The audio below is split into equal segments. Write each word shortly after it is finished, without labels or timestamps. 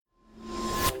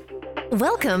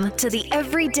Welcome to the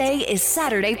Everyday is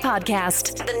Saturday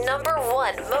podcast, the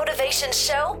 #1 motivation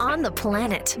show on the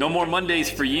planet. No more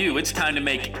Mondays for you. It's time to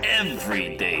make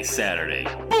every day Saturday.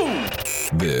 Boom!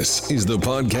 This is the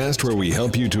podcast where we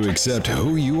help you to accept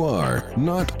who you are,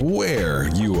 not where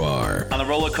you are. On the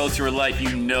roller coaster of life,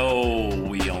 you know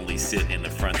we only sit in the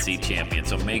front seat, champion.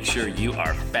 So make sure you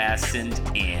are fastened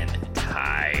in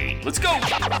tight. Let's go!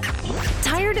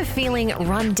 Tired of feeling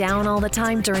run down all the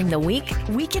time during the week?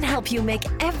 We can help you make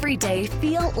every day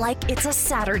feel like it's a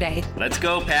Saturday. Let's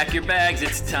go, pack your bags.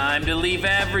 It's time to leave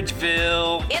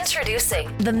Averageville.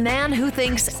 Introducing the man who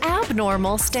thinks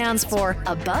abnormal stands for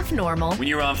above normal. When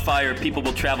you're on fire, people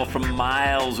will travel from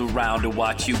miles around to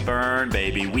watch you burn,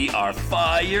 baby. We are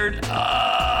fired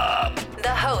up. The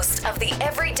host of the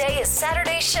Everyday is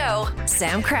Saturday show,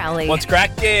 Sam Crowley. What's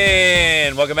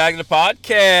cracking? Welcome back to the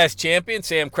podcast, champion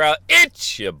Sam Crowley.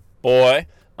 It's your boy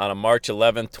on a March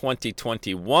 11th,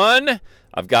 2021.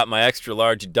 I've got my extra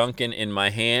large Dunkin' in my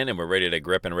hand, and we're ready to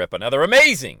grip and rip another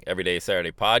amazing Everyday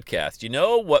Saturday podcast. You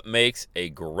know what makes a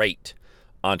great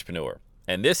entrepreneur?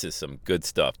 And this is some good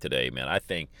stuff today, man. I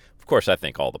think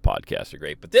all the podcasts are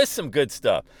great, but this is some good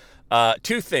stuff.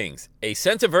 Two things: a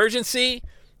sense of urgency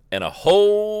and a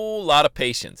whole lot of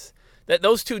patience.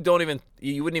 Those two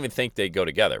you wouldn't even think they'd go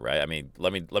together, right? I mean,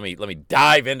 let me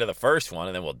dive into the first one,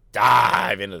 and then we'll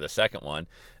dive into the second one.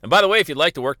 And by the way, if you'd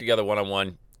like to work together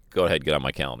one-on-one, go ahead, get on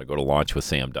my calendar. Go to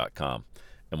launchwithsam.com,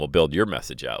 and we'll build your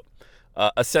message out.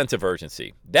 A sense of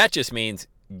urgency. That just means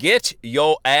get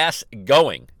your ass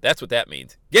going. That's what that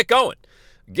means. Get going.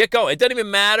 Get going. It doesn't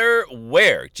even matter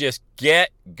where. Just get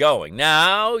going.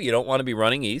 Now, you don't want to be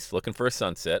running east, looking for a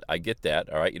sunset. I get that,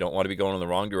 all right? You don't want to be going in the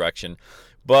wrong direction.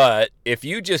 But if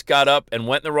you just got up and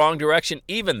went in the wrong direction,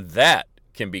 even that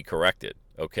can be corrected,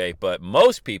 okay? But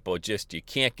most people you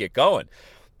can't get going.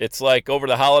 It's like over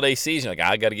the holiday season, like,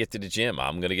 I got to get to the gym.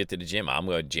 I'm going to get to the gym. I'm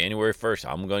going January 1st.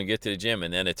 I'm going to get to the gym.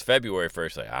 And then it's February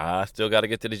 1st. Like, I still got to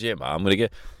get to the gym. I'm going to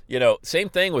get, same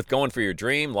thing with going for your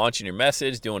dream, launching your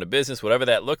message, doing a business, whatever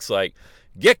that looks like.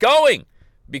 Get going,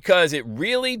 because it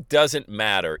really doesn't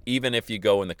matter, even if you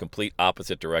go in the complete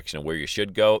opposite direction of where you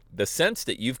should go. The sense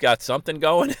that you've got something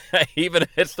going, even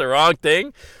if it's the wrong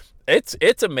thing,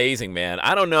 It's amazing, man.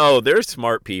 I don't know. There's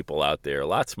smart people out there, a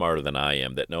lot smarter than I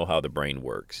am, that know how the brain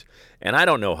works. And I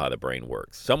don't know how the brain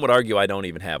works. Some would argue I don't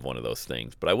even have one of those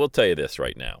things. But I will tell you this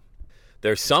right now.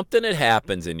 There's something that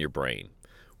happens in your brain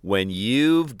when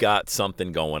you've got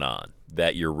something going on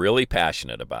that you're really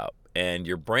passionate about, and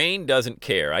your brain doesn't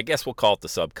care. I guess we'll call it the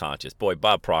subconscious. Boy,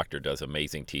 Bob Proctor does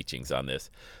amazing teachings on this.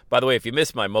 By the way, if you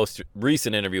missed my most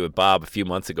recent interview with Bob a few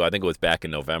months ago, I think it was back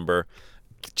in November,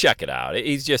 check it out.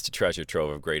 He's just a treasure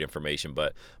trove of great information,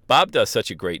 but Bob does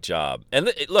such a great job.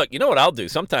 And look, you know what I'll do?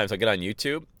 Sometimes I get on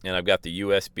YouTube, and I've got the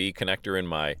USB connector in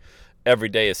my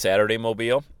Everyday is Saturday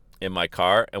mobile in my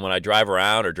car, and when I drive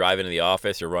around or drive into the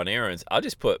office or run errands, I'll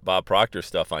just put Bob Proctor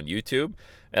stuff on YouTube,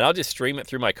 and I'll just stream it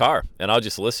through my car, and I'll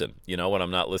just listen. When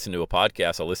I'm not listening to a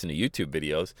podcast, I'll listen to YouTube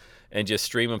videos and just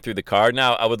stream them through the car.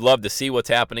 Now, I would love to see what's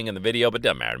happening in the video, but it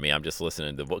doesn't matter to me. I'm just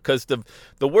listening to because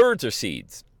the words are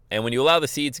seeds. And when you allow the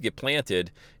seeds to get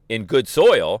planted in good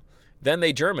soil, then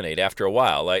they germinate after a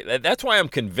while. That's why I'm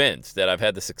convinced that I've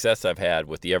had the success I've had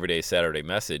with the Everyday Saturday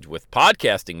message, with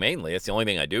podcasting mainly. It's the only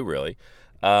thing I do, really,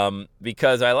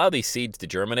 because I allow these seeds to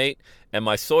germinate. And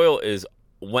my soil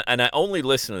and I only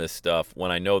listen to this stuff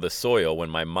when I know the soil, when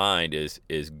my mind is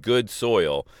good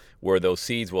soil where those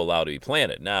seeds will allow to be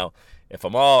planted. Now, if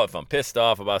I'm pissed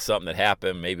off about something that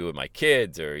happened, maybe with my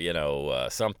kids or,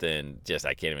 something, just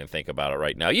I can't even think about it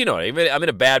right now. I'm in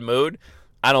a bad mood.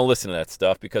 I don't listen to that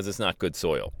stuff because it's not good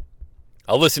soil.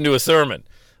 I'll listen to a sermon.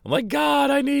 I'm like,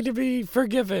 God, I need to be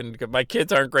forgiven because my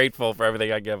kids aren't grateful for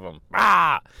everything I give them.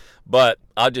 But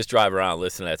I'll just drive around and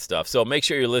listen to that stuff. So make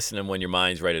sure you're listening when your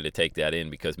mind's ready to take that in,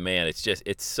 because, man,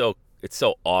 it's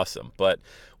so awesome. But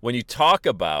when you talk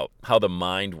about how the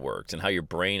mind works and how your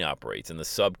brain operates and the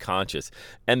subconscious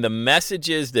and the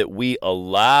messages that we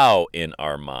allow in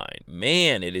our mind,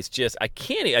 man, it is just, I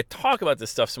talk about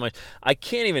this stuff so much, I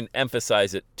can't even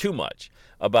emphasize it too much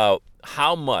about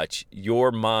how much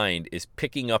your mind is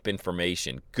picking up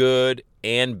information, good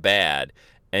and bad,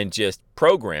 and just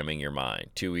programming your mind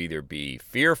to either be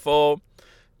fearful,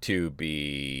 to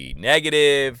be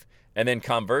negative, and then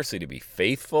conversely, to be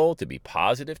faithful, to be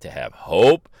positive, to have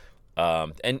hope,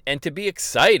 and to be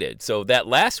excited. So that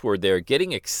last word there,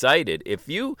 getting excited.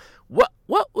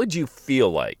 What would you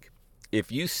feel like if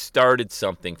you started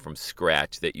something from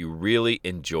scratch that you really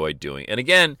enjoyed doing? And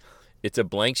again, it's a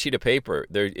blank sheet of paper.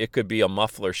 It could be a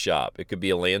muffler shop. It could be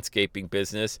a landscaping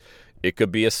business. It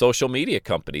could be a social media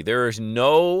company. There is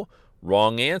no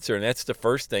wrong answer. And that's the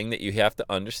first thing that you have to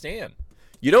understand.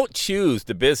 You don't choose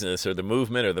the business or the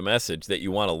movement or the message that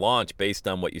you want to launch based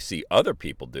on what you see other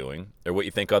people doing or what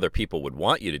you think other people would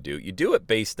want you to do. You do it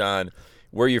based on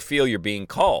where you feel you're being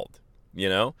called, you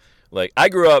know? Like, I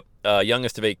grew up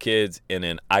youngest of 8 kids in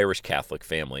an Irish Catholic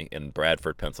family in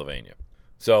Bradford, Pennsylvania.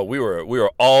 So we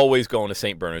were always going to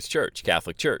St. Bernard's Church,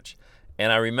 Catholic church.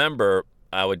 And I remember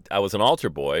I was an altar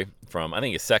boy from, I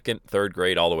think, 2nd, 3rd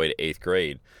grade all the way to 8th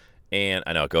grade. And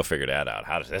I know, go figure that out.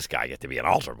 How does this guy get to be an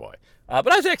altar boy?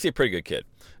 But I was actually a pretty good kid.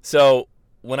 So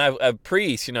when I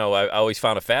priest, you know, I always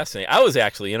found it fascinating. I was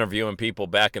actually interviewing people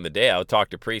back in the day. I would talk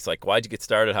to priests like, why'd you get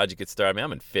started? How'd you get started? I mean,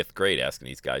 I'm in 5th grade asking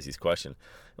these guys these questions.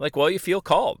 Like, well, you feel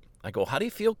called. I go, how do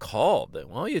you feel called?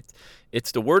 Well,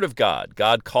 it's the word of God.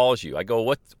 God calls you. I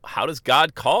go, how does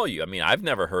God call you? I mean, I've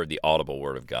never heard the audible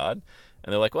word of God.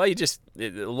 And they're like, well, a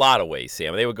lot of ways,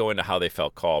 Sam. They would go into how they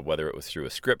felt called, whether it was through a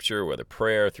scripture, whether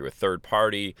prayer, through a third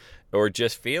party, or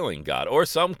just feeling God. Or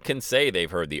some can say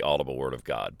they've heard the audible word of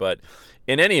God. But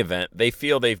in any event, they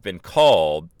feel they've been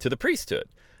called to the priesthood.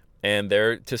 And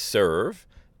they're to serve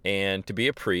and to be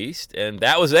a priest. And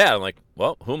that was that. I'm like,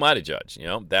 well, who am I to judge? You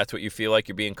know, that's what you feel like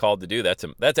you're being called to do.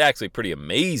 That's actually pretty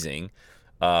amazing.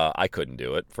 I couldn't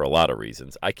do it for a lot of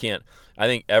reasons. I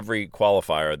think every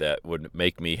qualifier that would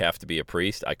make me have to be a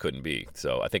priest, I couldn't be.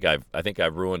 So I think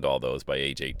I've ruined all those by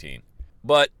age 18.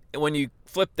 But when you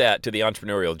flip that to the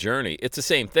entrepreneurial journey, it's the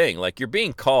same thing. Like, you're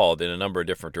being called in a number of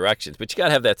different directions, but you got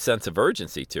to have that sense of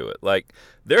urgency to it. Like,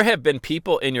 there have been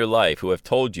people in your life who have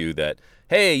told you that,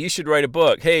 hey, you should write a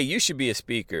book. Hey, you should be a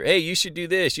speaker. Hey, you should do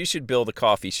this. You should build a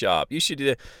coffee shop. You should do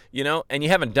that, you know, and you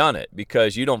haven't done it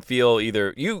because you don't feel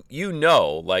either,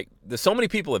 like, there's so many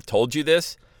people have told you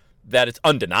this that it's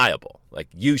undeniable. Like,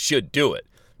 you should do it,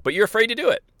 but you're afraid to do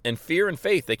it. And fear and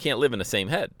faith, they can't live in the same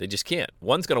head. They just can't.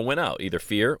 One's going to win out. Either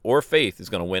fear or faith is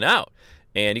going to win out.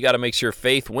 And you got to make sure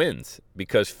faith wins,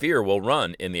 because fear will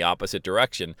run in the opposite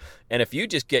direction. And if you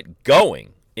just get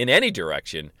going in any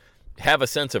direction, have a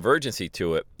sense of urgency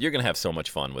to it, you're going to have so much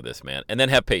fun with this, man. And then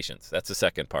have patience. That's the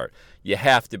second part. You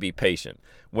have to be patient.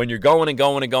 When you're going and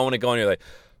going and going and going, you're like,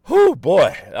 oh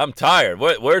boy, I'm tired.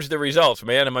 Where's the results,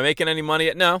 man? Am I making any money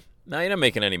yet? No, you're not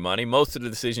making any money. Most of the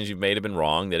decisions you've made have been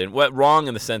wrong. Wrong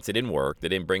in the sense they didn't work. They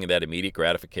didn't bring that immediate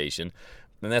gratification.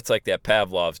 And that's like that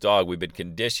Pavlov's dog. We've been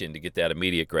conditioned to get that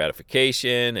immediate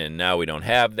gratification, and now we don't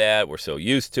have that. We're so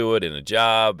used to it in a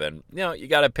job. And, you know, you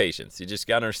got to have patience. You just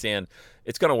got to understand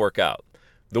it's going to work out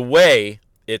the way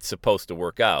it's supposed to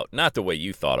work out, not the way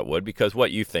you thought it would, because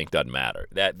what you think doesn't matter.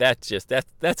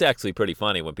 That's actually pretty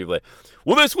funny when people are like,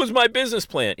 well, this was my business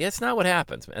plan. Yeah, it's not what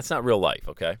happens, man. It's not real life,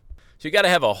 okay? So you got to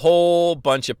have a whole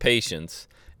bunch of patience,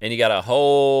 and you got a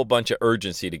whole bunch of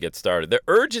urgency to get started. The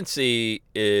urgency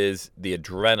is the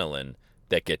adrenaline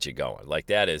that gets you going. Like,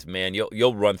 that is, man,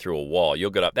 you'll run through a wall. You'll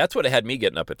get up. That's what had me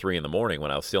getting up at 3 a.m. when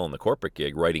I was still in the corporate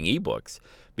gig writing ebooks,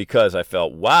 because I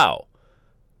felt, wow,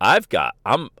 I'm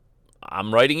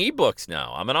writing ebooks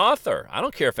now. I'm an author. I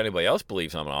don't care if anybody else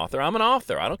believes I'm an author. I'm an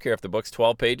author. I don't care if the book's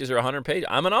 12 pages or 100 pages.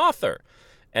 I'm an author.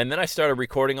 And then I started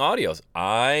recording audios.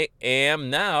 I am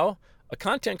now a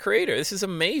content creator. This is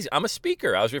amazing. I'm a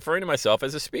speaker. I was referring to myself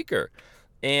as a speaker.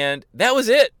 And that was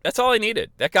it. That's all I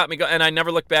needed. That got me going. And I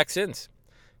never looked back since.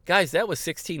 Guys, that was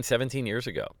 16, 17 years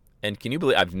ago. And can you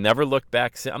believe I've never looked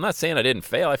back since? I'm not saying I didn't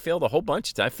fail. I failed a whole bunch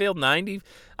of times. I failed 90.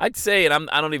 I'd say, and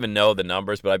I don't even know the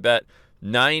numbers, but I bet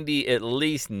at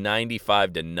least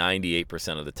 95 to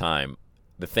 98% of the time,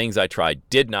 the things I tried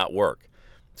did not work.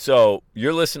 So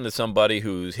you're listening to somebody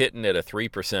who's hitting at a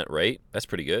 3% rate. That's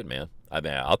pretty good, man. I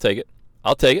mean, I'll take it.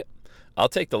 I'll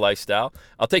take the lifestyle.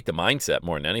 I'll take the mindset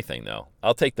more than anything, though.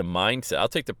 I'll take the mindset. I'll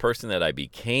take the person that I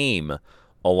became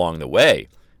along the way,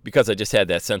 because I just had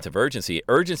that sense of urgency.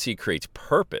 Urgency creates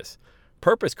purpose.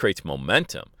 Purpose creates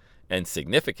momentum and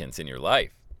significance in your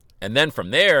life. And then from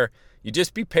there, you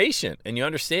just be patient, and you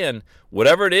understand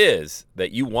whatever it is that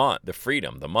you want, the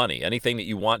freedom, the money, anything that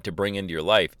you want to bring into your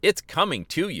life, it's coming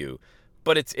to you.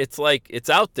 But it's like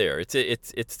it's out there.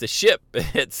 It's the ship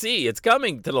at sea. It's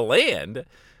coming to the land.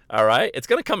 All right, it's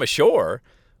going to come ashore.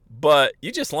 But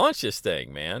you just launch this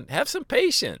thing, man. Have some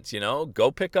patience, you know.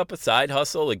 Go pick up a side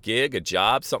hustle, a gig, a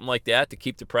job, something like that to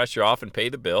keep the pressure off and pay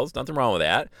the bills. Nothing wrong with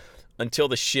that, until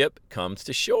the ship comes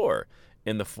to shore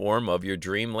in the form of your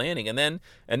dream landing. And then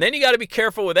you got to be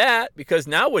careful with that, because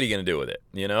now what are you going to do with it?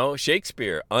 You know,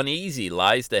 Shakespeare, uneasy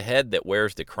lies the head that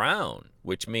wears the crown,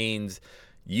 which means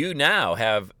you now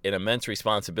have an immense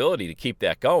responsibility to keep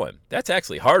that going. That's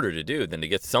actually harder to do than to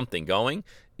get something going,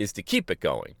 is to keep it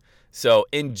going. So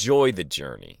enjoy the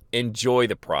journey. Enjoy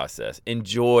the process.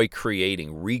 Enjoy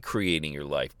recreating your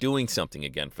life, doing something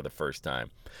again for the first time.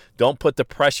 Don't put the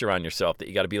pressure on yourself that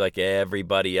you got to be like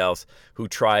everybody else who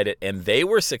tried it and they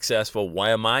were successful.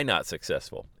 Why am I not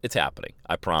successful? It's happening.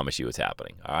 I promise you it's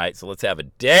happening. All right, so let's have a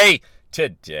day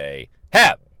today.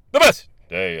 Have the best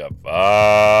day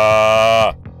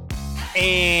ever.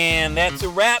 And that's a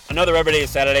wrap. Another Every Day is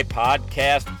Saturday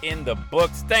podcast in the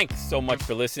books. Thanks so much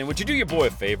for listening. Would you do your boy a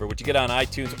favor? Would you get on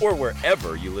iTunes or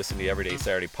wherever you listen to the Every Day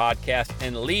Saturday podcast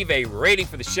and leave a rating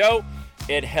for the show?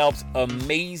 It helps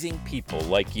amazing people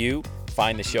like you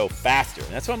find the show faster. And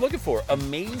that's what I'm looking for,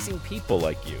 amazing people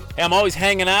like you. Hey, I'm always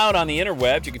hanging out on the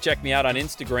interwebs. You can check me out on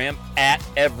Instagram at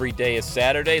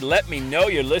EverydayIsSaturday. Let me know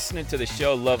you're listening to the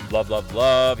show.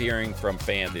 Love hearing from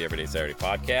fans of the Everyday Saturday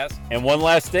podcast. And one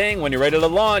last thing, when you're ready to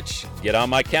launch, get on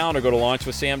my calendar, go to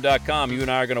launchwithsam.com. You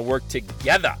and I are going to work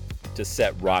together to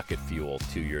set rocket fuel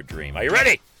to your dream. Are you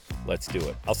ready? Let's do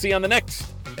it. I'll see you on the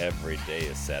next Every Day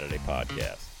is Saturday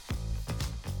podcast.